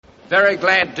Very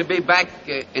glad to be back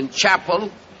in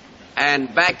chapel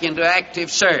and back into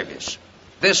active service.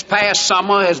 This past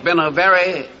summer has been a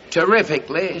very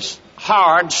terrifically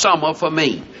hard summer for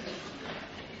me.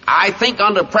 I think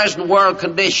under present world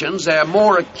conditions there are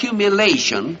more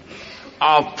accumulation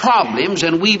of problems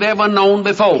than we've ever known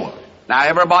before. Now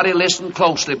everybody listen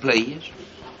closely, please.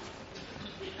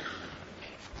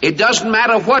 It doesn't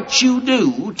matter what you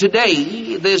do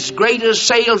today, there's greater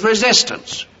sales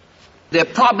resistance. The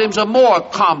problems are more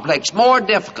complex, more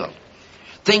difficult.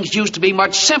 Things used to be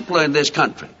much simpler in this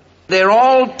country. They're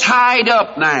all tied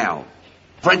up now.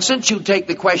 For instance, you take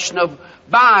the question of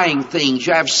buying things.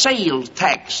 You have sales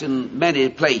tax in many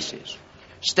places.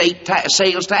 State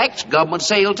sales tax, government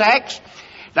sales tax.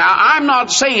 Now, I'm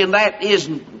not saying that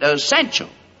isn't essential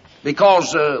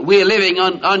because we're living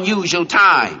unusual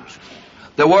times.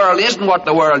 The world isn't what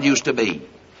the world used to be.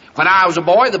 When I was a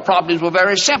boy, the problems were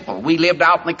very simple. We lived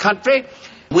out in the country.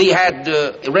 We had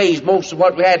raised most of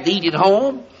what we had to eat at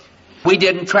home. We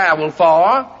didn't travel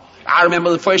far. I remember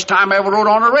the first time I ever rode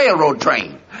on a railroad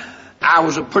train. I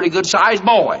was a pretty good-sized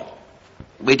boy.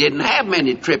 We didn't have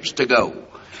many trips to go.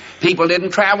 People didn't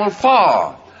travel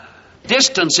far.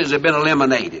 Distances have been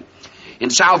eliminated. In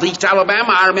southeast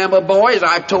Alabama, I remember boys,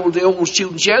 I've told the old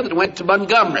students here that went to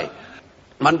Montgomery.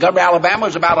 Montgomery, Alabama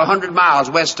is about 100 miles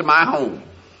west of my home.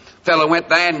 Fellow went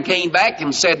there and came back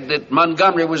and said that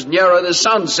Montgomery was nearer the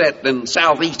sunset than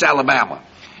southeast Alabama.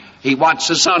 He watched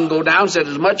the sun go down, said it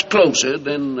was much closer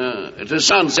than the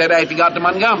sunset after he got to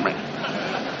Montgomery.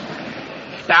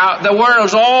 Now, the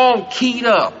world's all keyed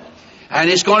up,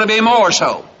 and it's going to be more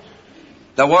so.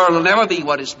 The world will never be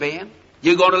what it's been.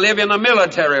 You're going to live in a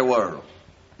military world.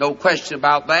 No question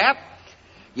about that.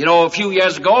 You know, a few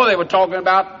years ago, they were talking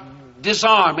about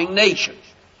disarming nations.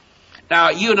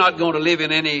 Now, you're not going to live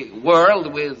in any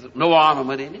world with no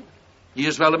armament in it. You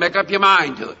just well to make up your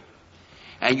mind to it.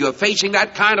 And you're facing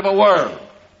that kind of a world.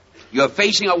 You're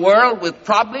facing a world with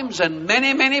problems and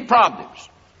many, many problems.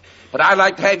 But I'd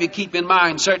like to have you keep in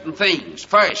mind certain things.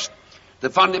 First, the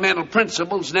fundamental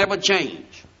principles never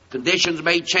change. Conditions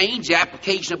may change, the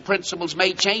application of principles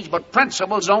may change, but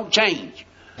principles don't change.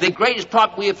 The greatest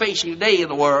problem we are facing today in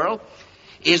the world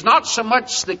is not so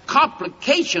much the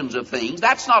complications of things.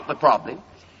 That's not the problem.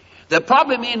 The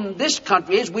problem in this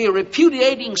country is we are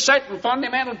repudiating certain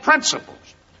fundamental principles.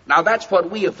 Now, that's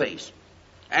what we are facing.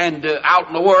 And out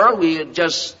in the world, we are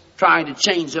just trying to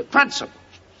change the principles.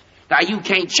 Now, you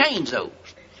can't change those.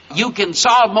 You can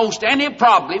solve most any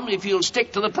problem if you'll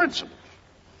stick to the principles.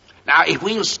 Now, if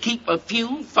we'll keep a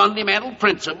few fundamental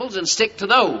principles and stick to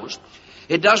those,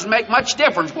 it doesn't make much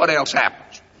difference what else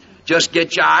happens. Just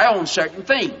get your eye on certain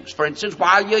things. For instance,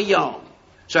 while you're young,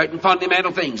 certain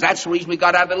fundamental things. That's the reason we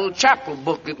got out the little chapel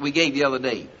booklet we gave the other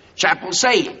day. Chapel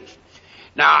sayings.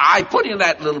 Now, I put in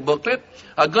that little booklet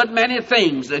a good many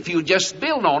things that if you just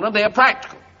build on them, they're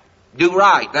practical. Do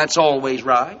right. That's always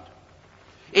right.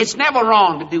 It's never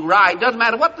wrong to do right. Doesn't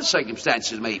matter what the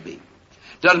circumstances may be.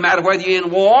 Doesn't matter whether you're in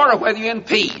war or whether you're in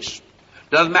peace.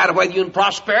 Doesn't matter whether you're in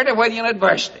prosperity or whether you're in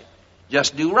adversity.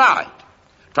 Just do right.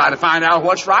 Try to find out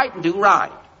what's right and do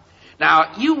right.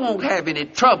 Now, you won't have any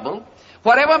trouble,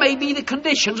 whatever may be the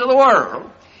conditions of the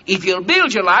world, if you'll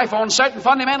build your life on certain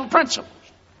fundamental principles.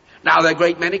 Now, there are a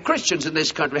great many Christians in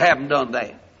this country who haven't done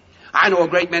that. I know a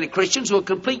great many Christians who are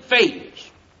complete failures.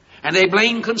 And they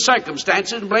blame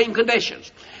circumstances and blame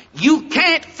conditions. You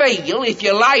can't fail if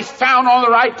your life found on the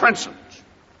right principles.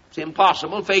 It's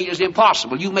impossible. Failure is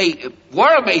impossible. The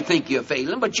world may think you're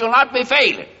failing, but you'll not be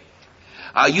failing.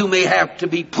 You may have to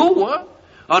be poor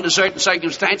under certain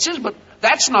circumstances, but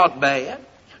that's not bad.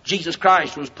 Jesus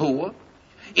Christ was poor.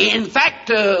 In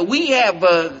fact, we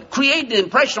have created an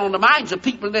impression on the minds of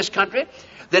people in this country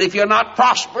that if you're not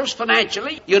prosperous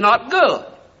financially, you're not good.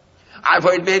 I've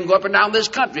heard men go up and down this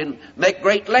country and make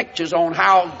great lectures on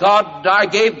how I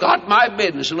gave God my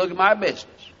business, and look at my business.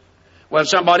 Well,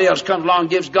 somebody else comes along and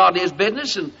gives God his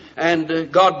business,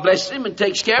 and God blesses him and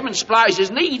takes care of him and supplies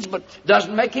his needs, but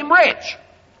doesn't make him rich.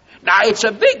 Now, it's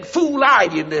a big fool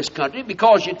idea in this country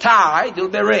because you tithe, you'll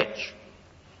be rich.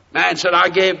 Man said, I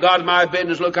gave God my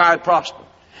business, look how I prosper.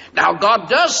 Now, God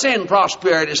does send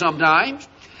prosperity sometimes,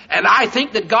 and I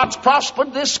think that God's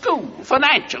prospered this school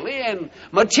financially and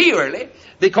materially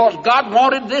because God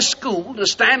wanted this school to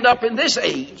stand up in this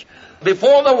age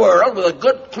before the world with a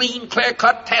good, clean,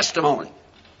 clear-cut testimony.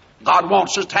 God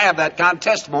wants us to have that kind of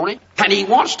testimony, and he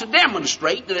wants to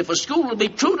demonstrate that if a school will be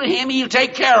true to him, he'll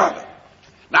take care of it.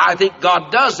 Now, I think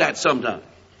God does that sometimes.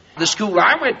 The school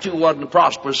I went to wasn't a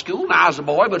prosperous school. Now, I was a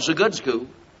boy, but it's a good school.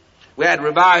 We had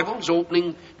revivals,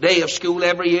 opening day of school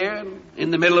every year, and in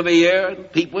the middle of the year,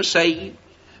 and people were saved.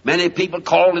 Many people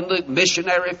called in the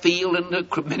missionary field and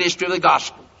the ministry of the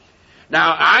gospel.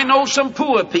 Now, I know some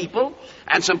poor people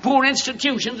and some poor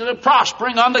institutions that are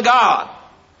prospering under God.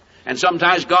 And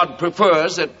sometimes God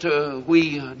prefers that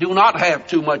we do not have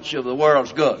too much of the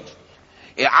world's goods.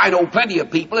 I know plenty of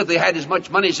people, if they had as much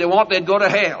money as they want, they'd go to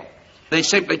hell. They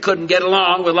simply couldn't get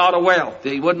along with a lot of wealth.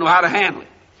 They wouldn't know how to handle it.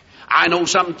 I know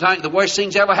sometimes the worst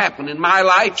things ever happened in my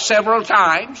life several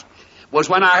times was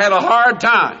when I had a hard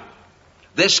time.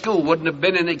 This school wouldn't have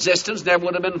been in existence, never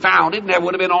would have been founded, never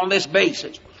would have been on this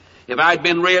basis if I'd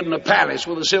been reared in a palace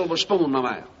with a silver spoon in my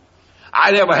mouth.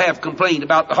 I never have complained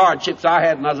about the hardships I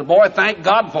had when I was a boy. Thank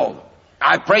God for them.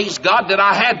 I praise God that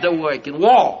I had to work and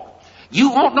walk.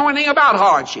 You won't know anything about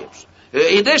hardships.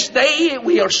 In this day,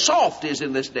 we are soft as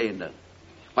in this day and time.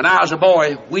 When I was a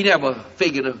boy, we never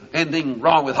figured of anything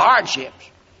wrong with hardships.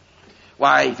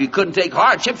 Why, if you couldn't take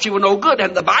hardships, you were no good,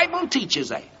 and the Bible teaches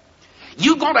that.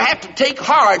 You're going to have to take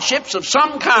hardships of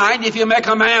some kind if you make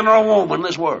a man or a woman in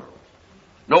this world.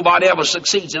 Nobody ever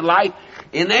succeeds in life,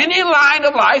 in any line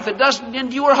of life, that doesn't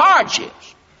endure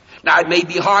hardships. Now, it may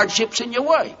be hardships in your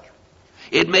work.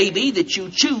 It may be that you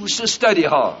choose to study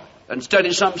hard and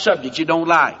study some subject you don't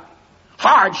like.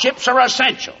 Hardships are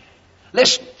essential.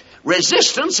 Listen,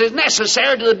 resistance is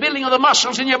necessary to the building of the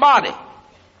muscles in your body.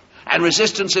 And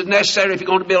resistance is necessary if you're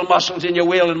going to build muscles in your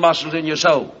will and muscles in your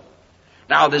soul.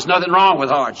 Now, there's nothing wrong with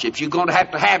hardships. You're going to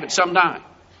have it sometime.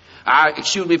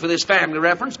 Excuse me for this family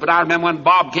reference, but I remember when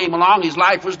Bob came along, his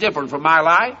life was different from my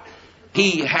life.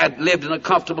 He had lived in a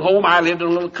comfortable home. I lived in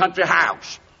a little country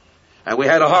house. And we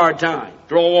had a hard time.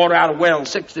 Draw water out of wells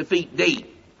 60 feet deep.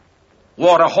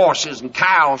 Water horses and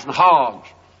cows and hogs.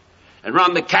 And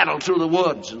run the cattle through the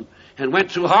woods and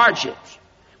went through hardships.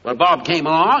 Well, Bob came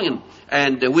along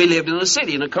and we lived in a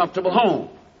city in a comfortable home.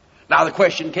 Now the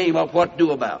question came up, what to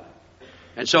do about it?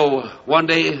 And so one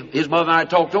day his mother and I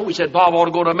talked to him. We said, Bob ought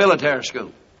to go to a military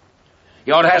school.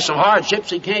 He ought to have some hardships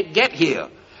he can't get here.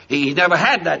 He never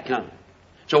had that kind.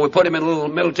 So we put him in a little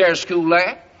military school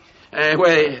there,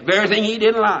 where everything he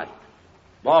didn't like.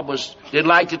 Bob didn't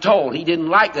like to talk. He didn't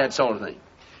like that sort of thing.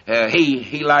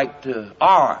 He liked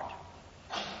art.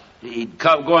 He'd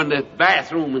go in the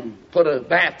bathroom and put a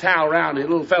bath towel around his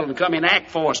little fellow and come in and act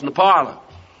for us in the parlor.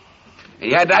 And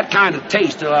he had that kind of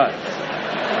taste of life.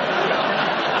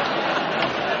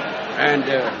 And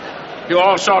do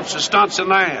all sorts of stunts in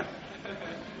there.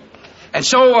 And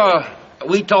so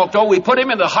we put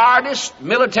him in the hardest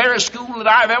military school that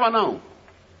I've ever known.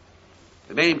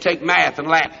 They made him take math and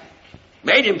Latin.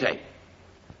 Made him take.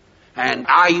 And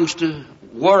I used to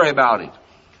worry about it.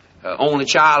 Only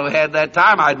child we had that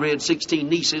time. I'd reared 16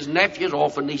 nieces and nephews,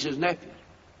 orphan nieces and nephews.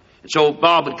 And so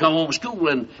Bob would come home from school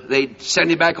and they'd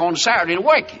send him back on Saturday to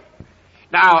work him.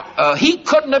 Now, he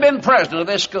couldn't have been president of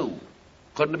this school.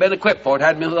 Couldn't have been equipped for it.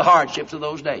 Hadn't been for the hardships of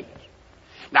those days.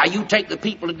 Now, you take the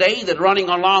people today that are running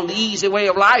along the easy way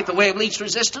of life, the way of least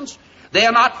resistance, they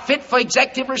are not fit for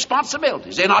executive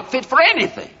responsibilities. They're not fit for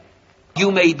anything.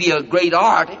 You may be a great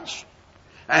artist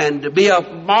and be a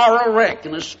moral wreck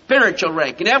and a spiritual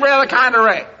wreck and every other kind of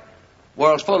wreck. The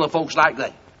world's full of folks like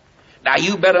that. Now,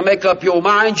 you better make up your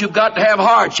mind you've got to have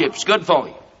hardships. Good for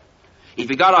you. If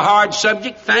you got a hard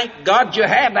subject, thank God you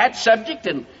have that subject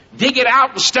and dig it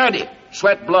out and study it.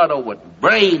 Sweat blood over it.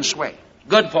 Brain sweat.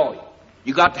 Good for you.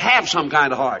 You got to have some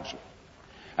kind of hardship.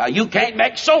 You can't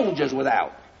make soldiers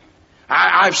without.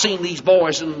 I've seen these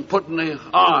boys put in the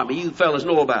army. You fellas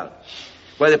know about it.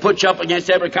 Where they put you up against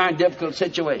every kind of difficult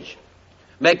situation.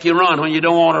 Make you run when you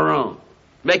don't want to run.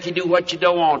 Make you do what you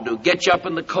don't want to do. Get you up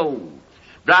in the cold.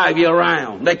 Drive you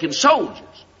around. Making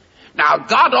soldiers. Now,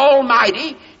 God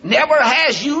Almighty never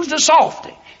has used a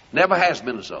softy. Never has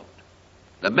been a softy.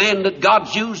 The men that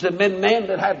God's used have been men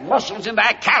that had muscles in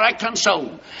their character and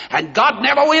soul. And God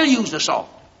never will use the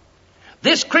soft.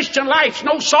 This Christian life's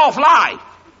no soft life.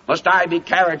 Must I be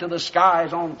carried to the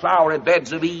skies on flowery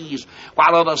beds of ease,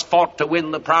 while others fought to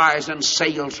win the prize and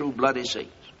sail through bloody seas?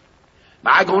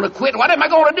 Am I going to quit? What am I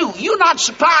going to do? You're not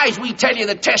surprised we tell you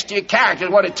the test of your character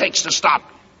is what it takes to stop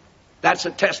you. That's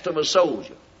a test of a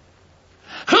soldier.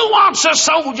 Who wants a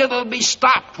soldier that'll be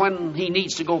stopped when he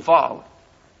needs to go forward?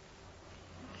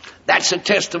 That's a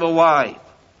test of a wife.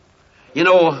 You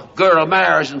know, a girl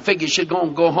marries and figures she's going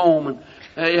to go home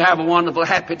and have a wonderful,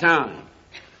 happy time.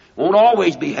 Won't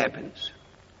always be happiness.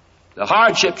 The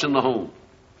hardships in the home.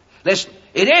 Listen,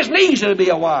 it isn't easy to be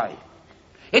a wife.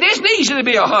 It isn't easy to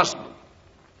be a husband.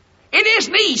 It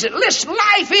isn't easy. Listen,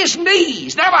 life isn't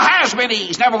easy. Never has been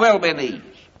easy. Never will be easy.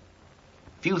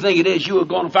 If you think it is, you are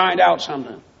going to find out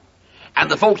sometime.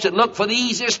 And the folks that look for the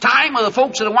easiest time are the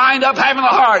folks that wind up having the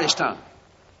hardest time.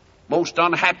 Most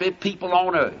unhappy people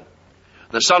on earth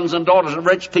The sons and daughters of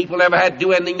rich people never had to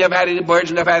do anything, never had any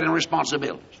burdens, never had any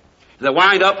responsibilities. They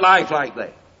wind up life like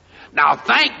that. Now,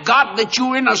 thank God that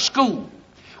you're in a school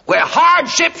where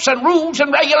hardships and rules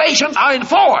and regulations are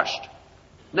enforced.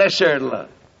 Necessary to love.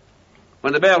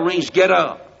 When the bell rings, get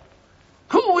up.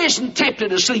 Who isn't tempted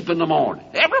to sleep in the morning?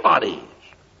 Everybody is.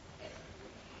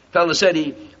 Fellow said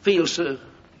he feels so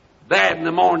bad in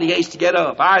the morning he hates to get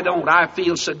up. I don't. I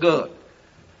feel so good.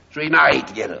 That's the reason I hate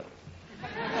to get up.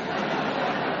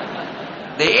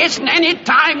 There isn't any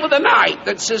time of the night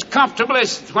that's as comfortable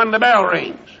as when the bell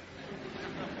rings.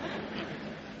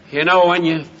 You know, when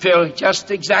you feel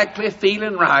just exactly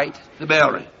feeling right, the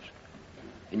bell rings.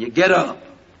 And you get up.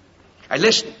 And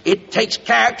listen, it takes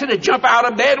character to jump out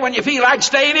of bed when you feel like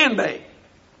staying in bed.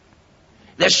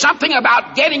 There's something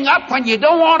about getting up when you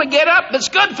don't want to get up that's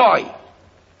good for you.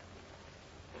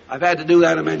 I've had to do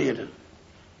that a many a time.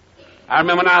 I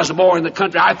remember when I was a boy in the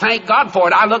country, I thank God for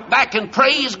it. I look back and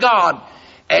praise God.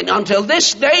 And until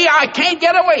this day, I can't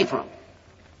get away from it.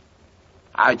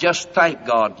 I just thank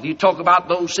God. You talk about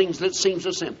those things that seem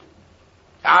so simple.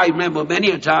 I remember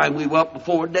many a time we were up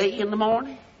before day in the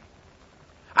morning.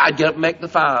 I'd get up and make the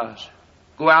fires,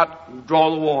 go out and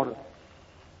draw the water.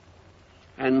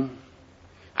 And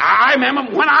I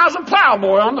remember when I was a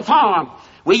plowboy on the farm,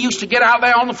 we used to get out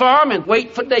there on the farm and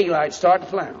wait for daylight to start to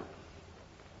plow.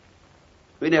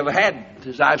 We never had,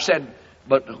 as I've said,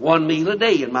 but one meal a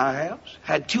day in my house.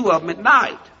 Had two of them at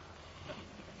night.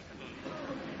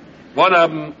 One of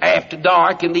them after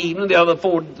dark in the evening, the other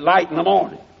before light in the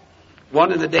morning.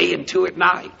 One in the day and two at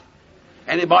night.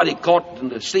 Anybody caught in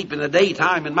the sleep in the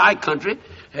daytime in my country,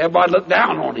 everybody looked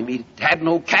down on him. He had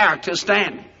no character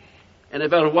standing. And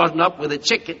if it wasn't up with the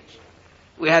chickens,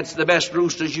 we had the best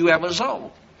roosters you ever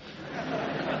saw.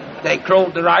 They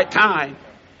crowed the right time.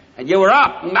 And you were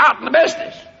up and out in the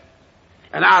business.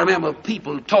 And I remember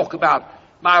people talk about,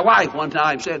 my wife one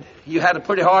time said, you had a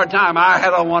pretty hard time. I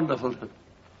had a wonderful time.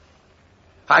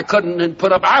 I couldn't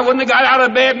put up, I wouldn't have got out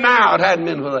of bed now if it hadn't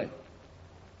been for that.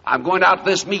 I'm going out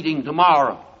to this meeting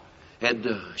tomorrow at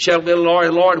Shelbyville,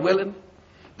 Lord willing,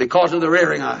 because of the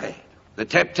rearing I had. The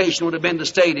temptation would have been to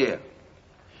stay there.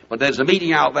 But there's a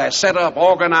meeting out there set up,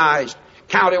 organized,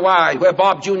 county-wide, where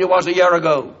Bob Jr. was a year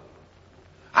ago.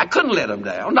 I couldn't let him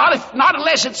down. Not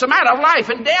unless it's a matter of life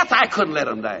and death, I couldn't let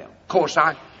him down. Of course,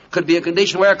 I could be a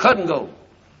condition where I couldn't go.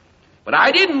 But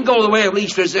I didn't go the way of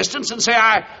least resistance and say,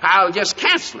 I'll just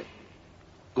cancel it.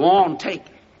 Go on, take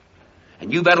it.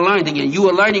 And you better learn things. And you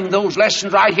are learning those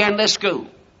lessons right here in this school.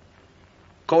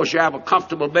 Of course, you have a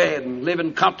comfortable bed and live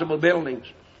in comfortable buildings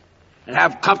and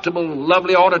have comfortable,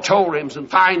 lovely auditoriums and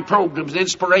fine programs,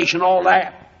 inspiration, all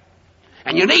that.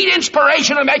 And you need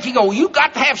inspiration to make you go. You've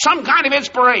got to have some kind of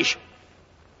inspiration.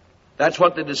 That's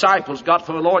what the disciples got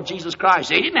from the Lord Jesus Christ.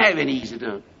 They didn't have any easy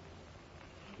time.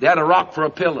 They had a rock for a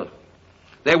pillar.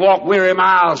 They walked weary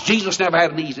miles. Jesus never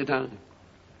had an easy time.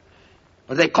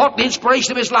 But they caught the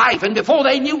inspiration of his life, and before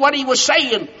they knew what he was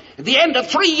saying, at the end of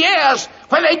 3 years,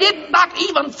 when they did not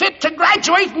even fit to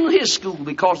graduate from his school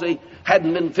because they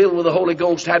hadn't been filled with the Holy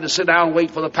Ghost, had to sit down and wait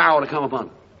for the power to come upon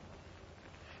them.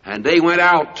 And they went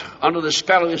out under the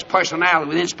spell of his personality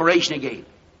with inspiration again.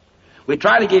 We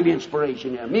try to give you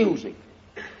inspiration here, music,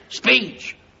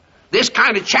 speech, this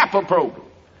kind of chapel program.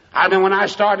 I remember when I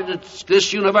started at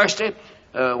this university,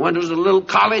 when it was a little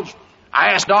college,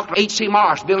 I asked Dr. H.C.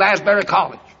 Morrison, Bill Asbury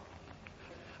College.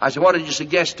 I said, what did you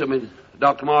suggest to me,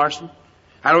 Dr. Morrison?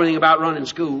 I don't know anything about running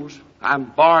schools. I'm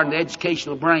born in the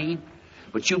educational brain.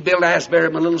 But you built Asbury,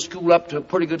 my little school, up to a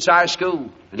pretty good-sized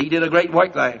school. And he did a great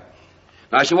work there.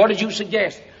 And I said, what did you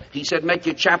suggest? He said, make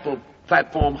your chapel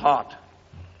platform hot.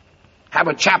 Have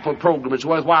a chapel program. It's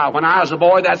worthwhile. When I was a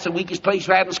boy, that's the weakest place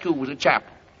we had in school was a chapel.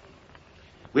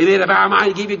 We made up our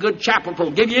mind to give you a good chapel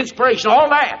program, give you inspiration, all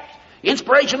that.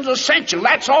 Inspiration's essential.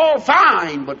 That's all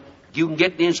fine, but you can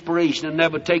get the inspiration and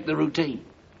never take the routine.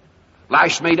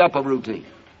 Life's made up of routine.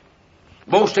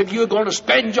 Most of you are going to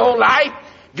spend your life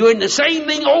doing the same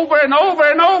thing over and over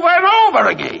and over and over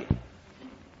again.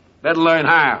 Better learn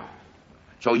how.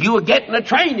 So you are getting the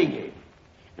training in.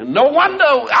 And no wonder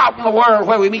out in the world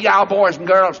where we meet our boys and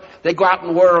girls, they go out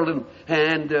in the world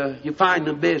and you find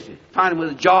them busy, find them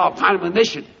with a job, find them with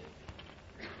initiative.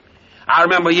 I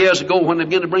remember years ago when they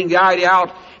began to bring the idea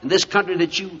out in this country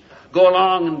that you go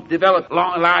along and develop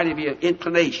along the line of your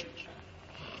inclinations.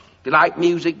 If you like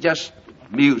music, just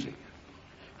music.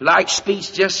 If you like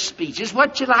speech, just speech. Just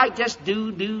what you like, just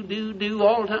do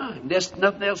all the time. There's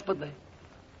nothing else but that.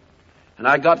 And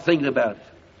I got thinking about it.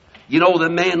 You know, the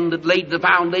men that laid the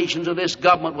foundations of this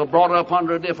government were brought up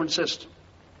under a different system.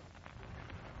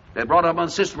 They brought up under a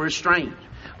system of restraint.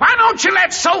 Why don't you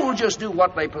let soldiers do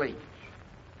what they please?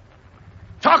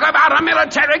 about a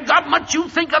military government, you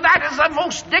think of that as the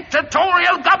most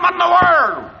dictatorial government in the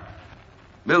world.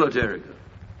 Military government.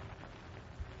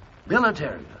 Military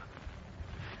government.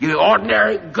 Your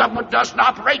ordinary government doesn't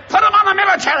operate. Put them on a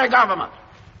military government.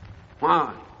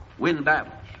 Why? Win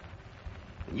battles.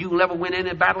 And you'll never win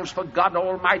any battles for God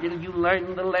Almighty till you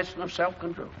learn the lesson of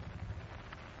self-control.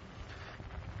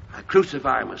 I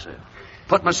crucify myself.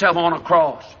 Put myself on a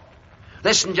cross.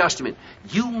 Listen just a minute.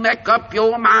 You make up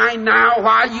your mind now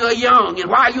while you're young and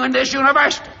while you're in this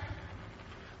university.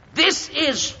 This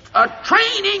is a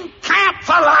training camp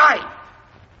for life.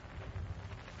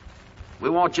 We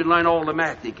want you to learn all the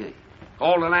math you can,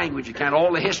 all the language you can,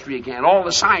 all the history you can, all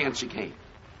the science you can.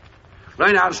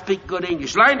 Learn how to speak good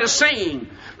English. Learn to sing.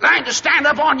 Learn to stand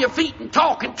up on your feet and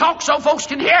talk so folks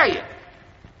can hear you.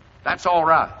 That's all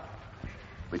right.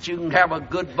 But you can have a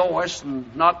good voice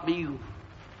and not be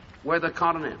weather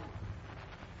continental.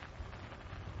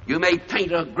 You may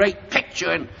paint a great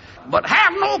picture, but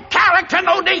have no character,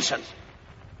 no decency.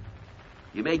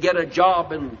 You may get a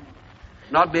job and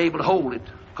not be able to hold it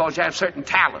because you have certain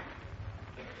talent.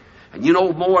 And you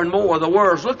know, more and more the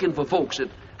world's looking for folks that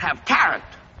have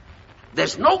character.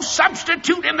 There's no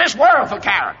substitute in this world for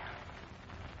character.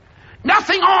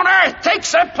 Nothing on earth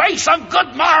takes the place of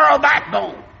good moral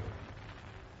backbone.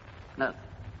 Nothing.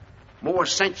 More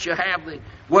sense you have, the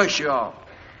worse you are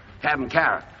having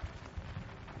character.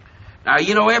 Now,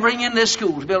 you know, everything in this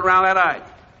school is built around that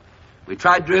idea. We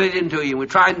tried to drill it into you. We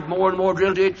tried more and more to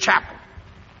drill it into chapel.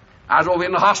 I was over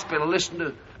in the hospital listening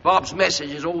to Bob's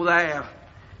messages over there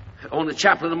on the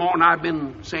chapel in the morning. I've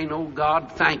been saying, oh,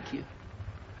 God, thank you.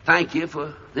 Thank you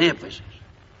for the emphasis.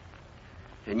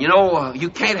 And you know, you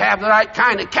can't have the right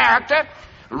kind of character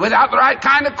without the right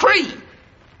kind of creed.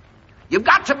 You've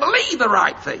got to believe the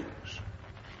right things.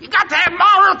 You've got to have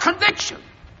moral conviction.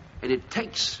 And it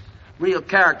takes real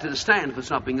character to stand for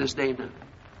something this day and night.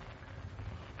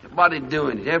 Everybody's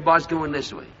doing it. Everybody's going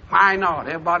this way. Why not?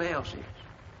 Everybody else is.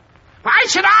 Why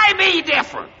should I be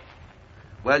different?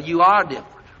 Well, you are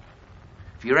different.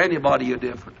 If you're anybody, you're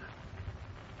different.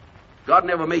 God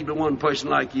never made but one person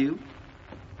like you.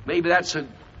 Maybe that's a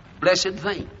blessed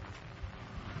thing.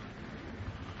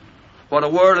 What a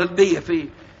world it'd be if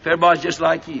everybody's just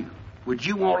like you. Would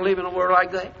you want to live in a world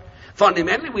like that?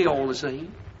 Fundamentally, we're all the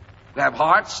same. We have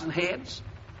hearts and heads,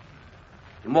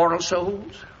 immortal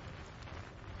souls,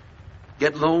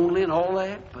 get lonely and all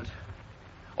that, but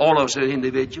all of us are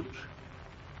individuals.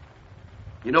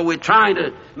 You know, we're trying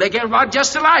to make everybody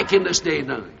just alike in this day and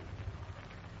time.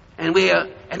 And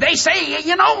they say,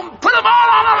 you know, put them all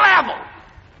on a level.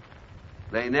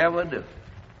 They never do.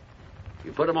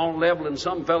 You put them on a level and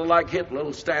some fellow like Hitler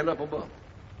will stand up above.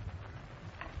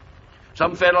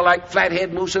 Some fellow like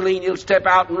Flathead Mussolini will step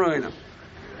out and ruin them.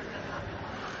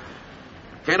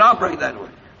 Can't operate that way.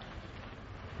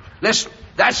 Listen,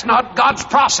 that's not God's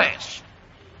process.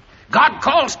 God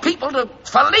calls people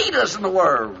for leaders in the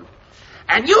world.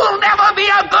 And you'll never be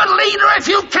a good leader if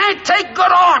you can't take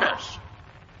good orders.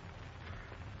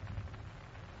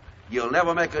 You'll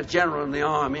never make a general in the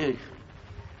army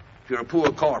if you're a poor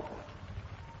corporal.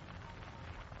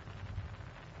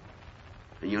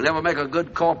 And you'll never make a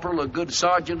good corporal, a good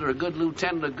sergeant, or a good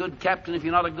lieutenant, a good captain if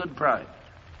you're not a good private.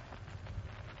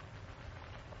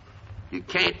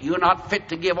 You're not fit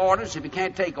to give orders if you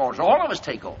can't take orders. All of us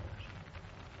take orders.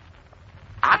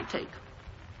 I take them.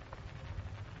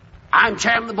 I'm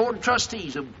chairman of the board of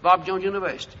trustees of Bob Jones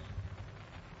University.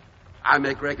 I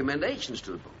make recommendations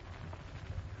to the board.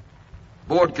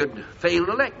 Board could fail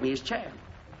to elect me as chairman.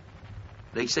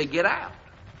 They say get out.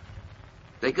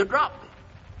 They could drop me.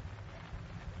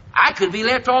 I could be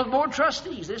left on the board of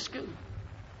trustees of this school.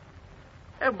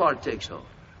 Everybody takes orders.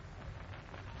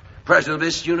 President of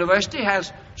this university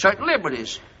has certain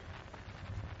liberties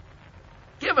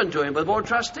given to him by the board of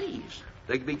trustees.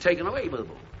 They can be taken away by the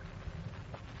board.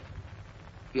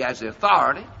 He has the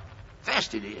authority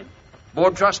vested in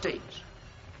board of trustees.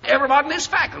 Everybody in this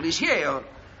faculty is here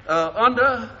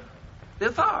under the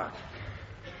authority.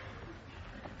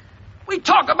 We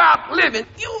talk about living.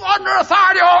 You're under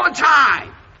authority all the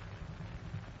time.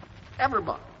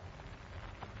 Everybody.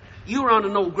 You're under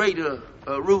no greater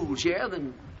rules here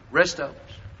than rest of us.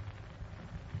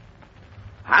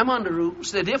 I'm under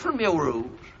rules. They're different from your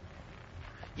rules.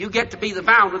 You get to be the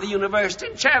founder of the university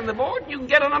and chairman of the board, and you can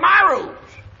get under my rules.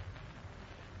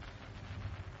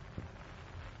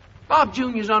 Bob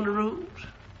Jr.'s under rules.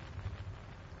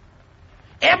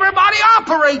 Everybody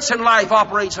operates in life,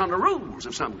 operates under rules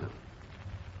of some kind.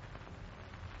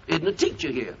 Isn't a teacher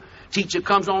here? Teacher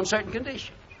comes on certain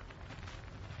conditions.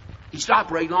 He's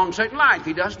operating on a certain life.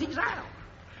 He doesn't, he's out.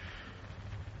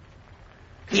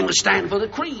 He must stand for the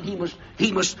creed. He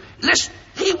must listen.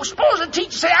 He was supposed to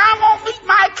teach, say, I won't meet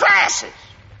my classes.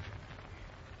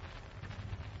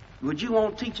 Would you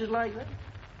want teachers like that?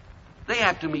 They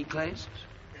have to meet classes.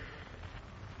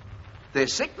 They're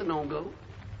sick, they don't go.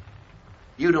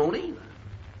 You don't either.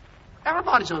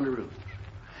 Everybody's on the rules.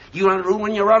 You on the rule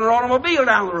when you run an automobile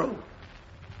down the road.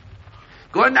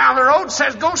 Going down the road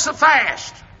says go so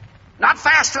fast. Not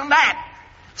faster than that.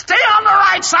 Stay on the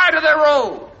right side of the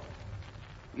road.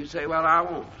 You say, well, I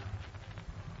won't.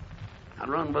 I'll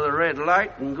run by the red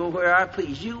light and go where I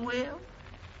please. You will?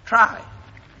 Try it.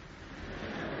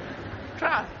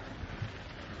 Try it.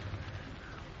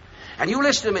 And you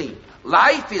listen to me.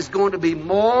 Life is going to be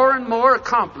more and more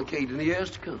complicated in the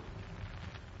years to come.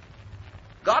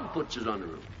 God puts us under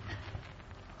rule.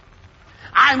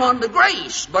 I'm under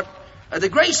grace, but the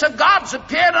grace of God's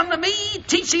appeared unto me,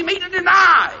 teaching me to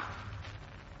deny.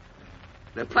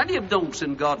 There are plenty of don'ts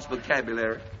in God's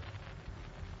vocabulary.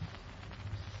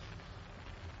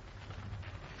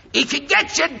 If you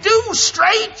get your do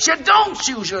straight, your don'ts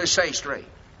usually say straight.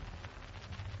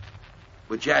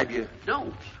 But you have your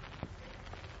don'ts.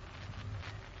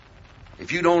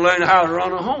 If you don't learn how to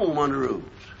run a home under rules,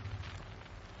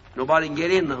 nobody can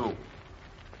get in the home.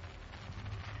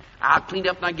 I'll clean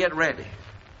up and I get ready.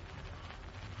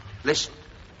 Listen,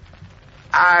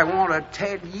 I want to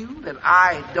tell you that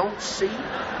I don't see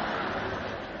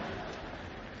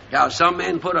how some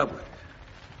men put up with it.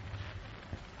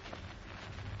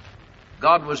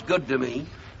 God was good to me.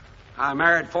 I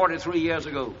married 43 years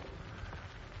ago.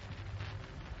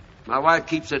 My wife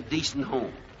keeps a decent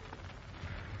home.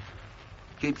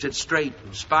 Keeps it straight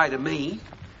in spite of me.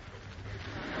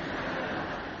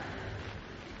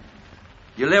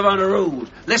 You live under rules.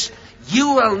 Listen,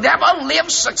 you will never live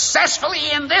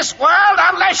successfully in this world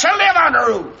unless you live under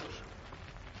rules.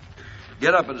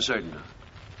 Get up at a certain time.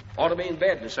 Ought to be in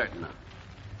bed at a certain time.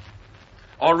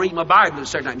 Or read my Bible at a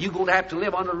certain time. You're going to have to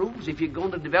live under rules if you're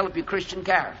going to develop your Christian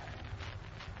character.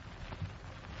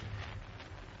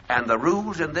 And the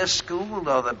rules in this school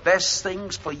are the best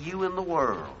things for you in the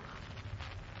world.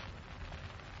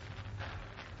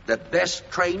 The best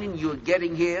training you're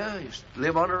getting here is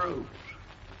live under rules.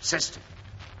 System.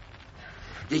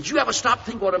 Did you ever stop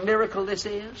to think what a miracle this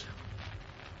is?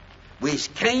 We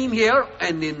came here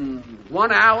and in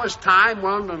 1 hour's time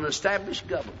run an established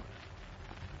government.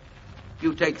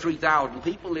 You take 3,000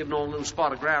 people living on a little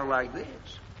spot of ground like this.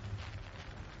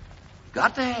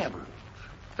 Got to have rules.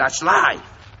 That's life.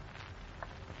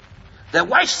 The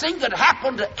worst thing that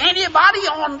happened to anybody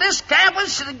on this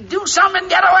campus is to do something and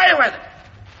get away with it.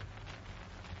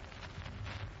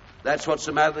 That's what's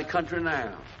the matter with the country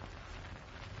now.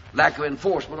 Lack of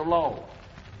enforcement of law.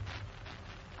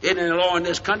 Any law in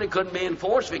this country couldn't be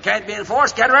enforced. If it can't be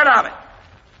enforced, get rid of it.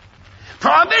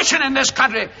 Prohibition in this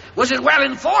country was as well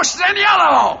enforced as any other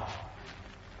law.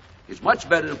 It's much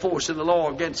better enforced than the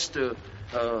law against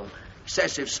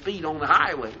excessive speed on the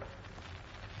highway.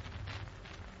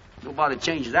 Nobody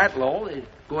changes that law. They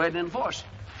go ahead and enforce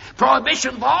it.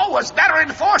 Prohibition law was better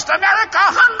enforced in America,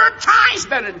 100 times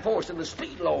better enforced than the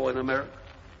speed law in America.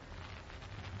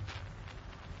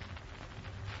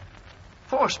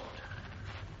 Enforcement.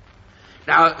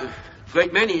 Now, a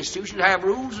great many institutions have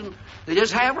rules, and they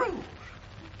just have rules.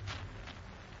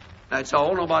 That's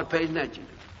all. Nobody pays attention to.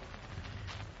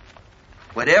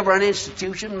 Whenever an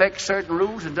institution makes certain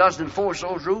rules and doesn't enforce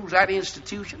those rules, that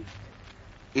institution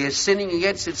is sinning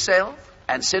against itself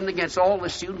and sinning against all the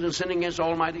students and sinning against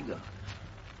Almighty God.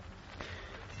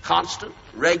 Constant,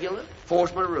 regular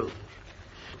enforcement of rules.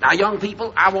 Now, young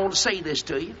people, I want to say this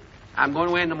to you. I'm going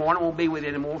away in the morning. I won't be with you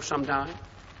anymore sometime.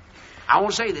 I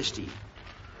want to say this to you.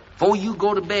 Before you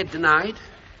go to bed tonight,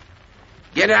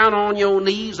 get down on your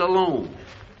knees alone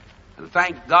and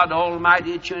thank God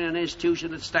Almighty that you're in an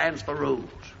institution that stands for rules.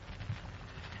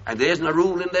 And there isn't a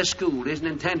rule in this school that isn't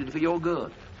intended for your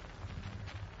good.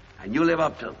 And you live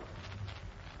up to them.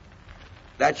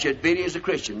 That's your duty as a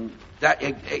Christian. That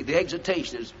the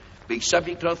exhortation is be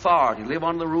subject to authority, live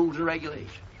under the rules and regulations.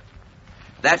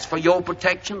 That's for your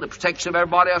protection, the protection of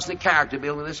everybody else in the character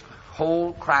building this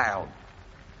whole crowd.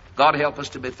 God help us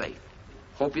to be faithful.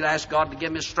 Hope you'll ask God to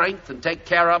give me strength and take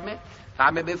care of me.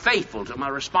 I may be faithful to my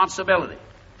responsibility.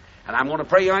 And I'm going to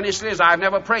pray earnestly as I've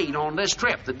never prayed on this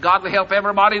trip that God will help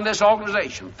everybody in this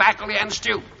organization, faculty and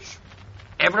students,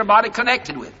 everybody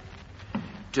connected with it,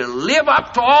 to live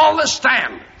up to all the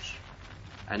standards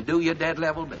and do your dead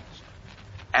level best.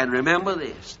 And remember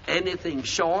this, anything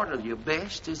short of your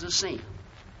best is a sin.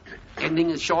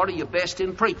 Anything short of your best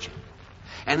in preaching.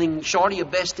 Anything short of your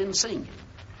best in singing.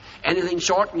 Anything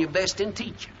short of your best in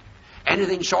teaching.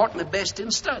 Anything short of your best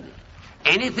in study.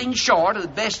 Anything short of the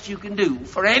best you can do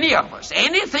for any of us,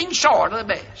 anything short of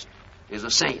the best, is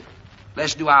a sin.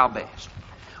 Let's do our best.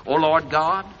 Oh, Lord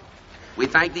God, we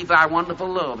thank Thee for Thy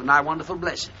wonderful love and Thy wonderful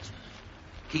blessings.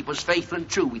 Keep us faithful and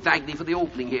true. We thank Thee for the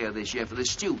opening here this year, for the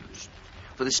students,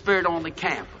 for the spirit on the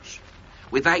campus.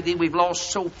 We thank Thee we've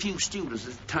lost so few students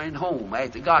that turned home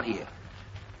after they got here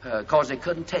because they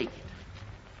couldn't take it.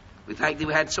 We thank Thee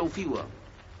we had so few of them.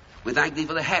 We thank Thee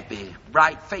for the happy,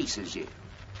 bright faces here.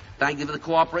 Thank Thee for the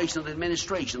cooperation of the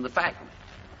administration, the faculty.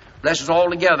 Bless us all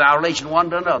together, our relation one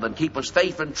to another, and keep us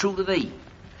faithful and true to Thee.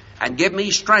 And give me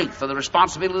strength for the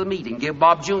responsibility of the meeting. Give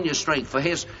Bob Jr. strength for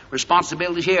his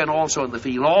responsibilities here and also in the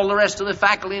field. All the rest of the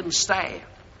faculty and staff.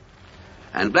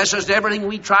 And bless us to everything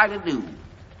we try to do.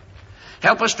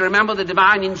 Help us to remember the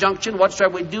divine injunction,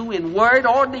 whatsoever we do in word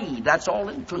or deed, that's all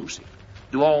inclusive.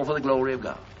 Do all for the glory of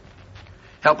God.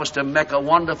 Help us to make a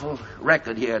wonderful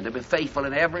record here, to be faithful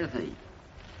in everything.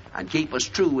 And keep us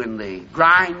true in the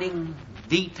grinding,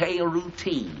 detailed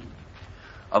routine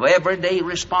of everyday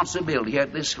responsibility here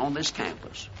on this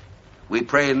campus. We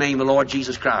pray in the name of the Lord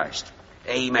Jesus Christ.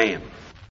 Amen.